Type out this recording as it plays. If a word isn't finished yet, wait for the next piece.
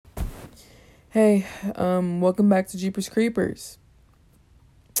Hey, welcome back to Jeepers Creepers.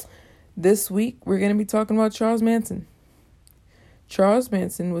 This week, we're going to be talking about Charles Manson. Charles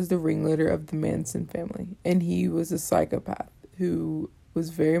Manson was the ringleader of the Manson family, and he was a psychopath who was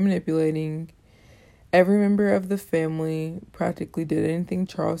very manipulating. Every member of the family practically did anything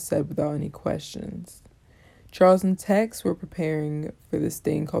Charles said without any questions. Charles and Tex were preparing for this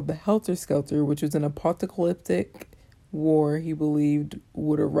thing called the Helter Skelter, which was an apocalyptic war he believed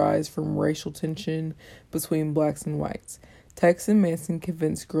would arise from racial tension between blacks and whites. Tex and Manson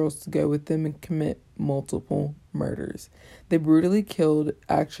convinced girls to go with them and commit multiple murders. They brutally killed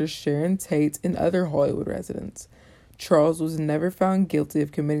actress Sharon Tate and other Hollywood residents. Charles was never found guilty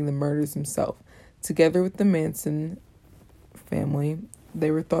of committing the murders himself. Together with the Manson family,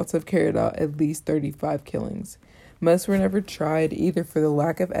 they were thought to have carried out at least 35 killings. Most were never tried, either for the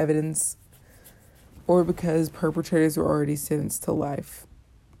lack of evidence or because perpetrators were already sentenced to life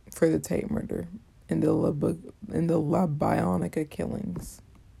for the Tate murder and the La Bionica killings.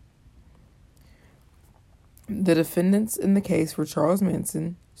 The defendants in the case were Charles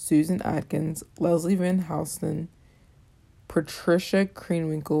Manson, Susan Atkins, Leslie Van Houten, Patricia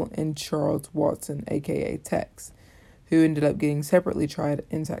Krenwinkel, and Charles Watson, aka Tex, who ended up getting separately tried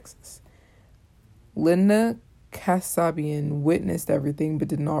in Texas. Linda Kasabian witnessed everything but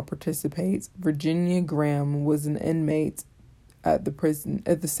did not participate. Virginia Graham was an inmate at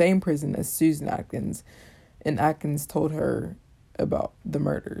the same prison as Susan Atkins, and Atkins told her about the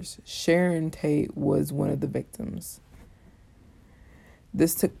murders. Sharon Tate was one of the victims.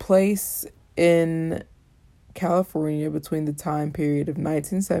 This took place in California between the time period of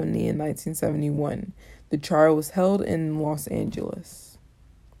 1970 and 1971. The trial was held in Los Angeles.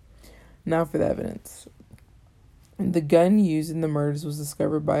 Now for the evidence. The gun used in the murders was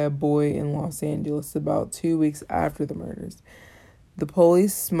discovered by a boy in Los Angeles about 2 weeks after the murders. The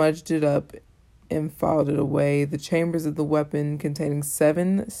police smudged it up and filed it away. The chambers of the weapon containing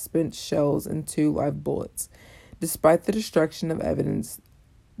 7 spent shells and 2 live bullets. Despite the destruction of evidence,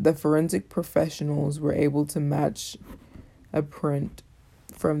 the forensic professionals were able to match a print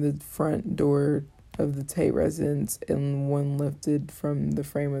from the front door of the Tate residence and one lifted from the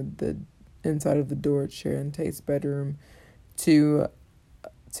frame of the inside of the door at Sharon Tate's bedroom to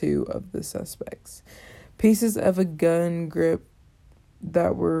 2 of the suspects. Pieces of a gun grip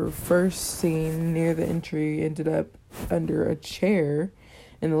that were first seen near the entry ended up under a chair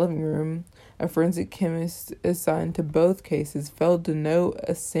in the living room. A forensic chemist assigned to both cases failed to note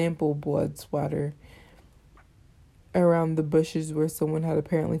a sample blood splatter around the bushes where someone had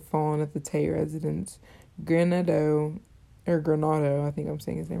apparently fallen at the Tate residence. Granado, I think I'm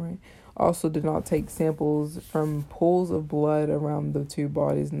saying his name right, also did not take samples from pools of blood around the 2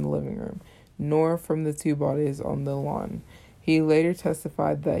 bodies in the living room, nor from the 2 bodies on the lawn. He later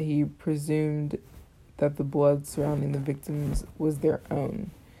testified that he presumed that the blood surrounding the victims was their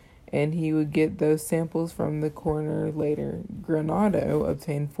own, and he would get those samples from the coroner later. Granado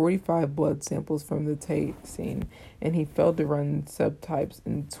obtained 45 blood samples from the Tate scene, and he failed to run subtypes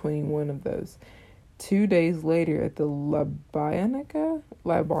in 21 of those. 2 days later at the La Bionica,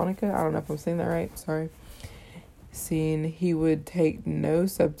 I don't know if I'm saying that right, sorry, scene, he would take no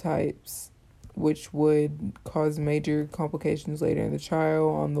subtypes, which would cause major complications later in the trial.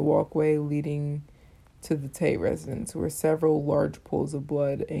 On the walkway leading to the Tate residence were several large pools of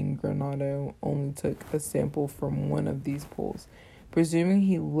blood, and Granado only took a sample from one of these pools, presuming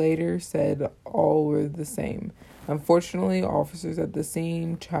he later said all were the same. Unfortunately, officers at the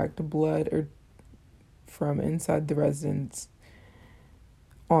scene tracked blood from inside the residence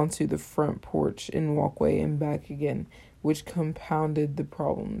onto the front porch and walkway and back again, which compounded the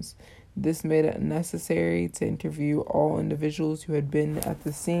problems. This made it necessary to interview all individuals who had been at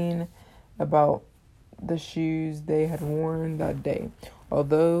the scene about the shoes they had worn that day.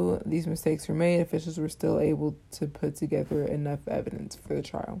 Although these mistakes were made, officials were still able to put together enough evidence for the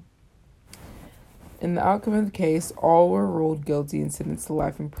trial. In the outcome of the case, all were ruled guilty and sentenced to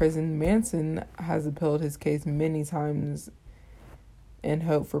life in prison. Manson has appealed his case many times and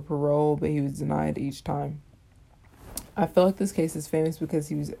hoped for parole, but he was denied each time. I feel like this case is famous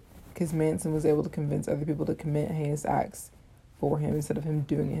because Manson was able to convince other people to commit heinous acts for him instead of him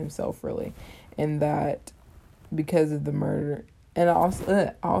doing it himself, really. And that because of the murder, and I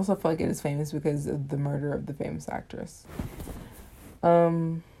also feel like it is famous because of the murder of the famous actress.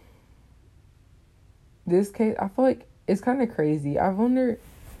 This case, I feel like it's kind of crazy. I wonder,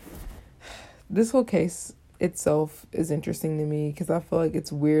 this whole case itself is interesting to me because I feel like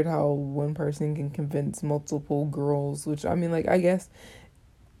it's weird how one person can convince multiple girls, which, I mean, like, I guess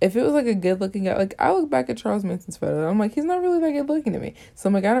if it was like a good looking guy, like I look back at Charles Manson's photo and I'm like, he's not really that good looking to me. So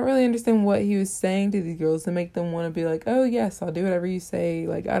I'm like, I don't really understand what he was saying to these girls to make them want to be like, oh yes, I'll do whatever you say.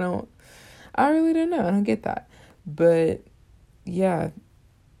 Like I really don't know. I don't get that. But yeah,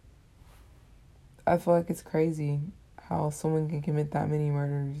 I feel like it's crazy how someone can commit that many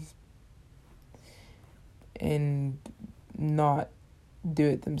murders and not do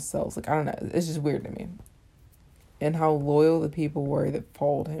it themselves. Like I don't know. It's just weird to me. And how loyal the people were that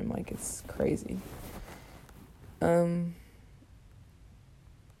followed him. Like, it's crazy. Yeah,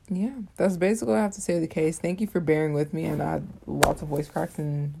 that's basically what I have to say of the case. Thank you for bearing with me. And I had lots of voice cracks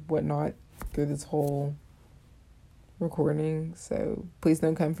and whatnot through this whole recording. So please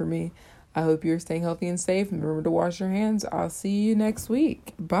don't come for me. I hope you're staying healthy and safe. And remember to wash your hands. I'll see you next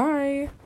week. Bye.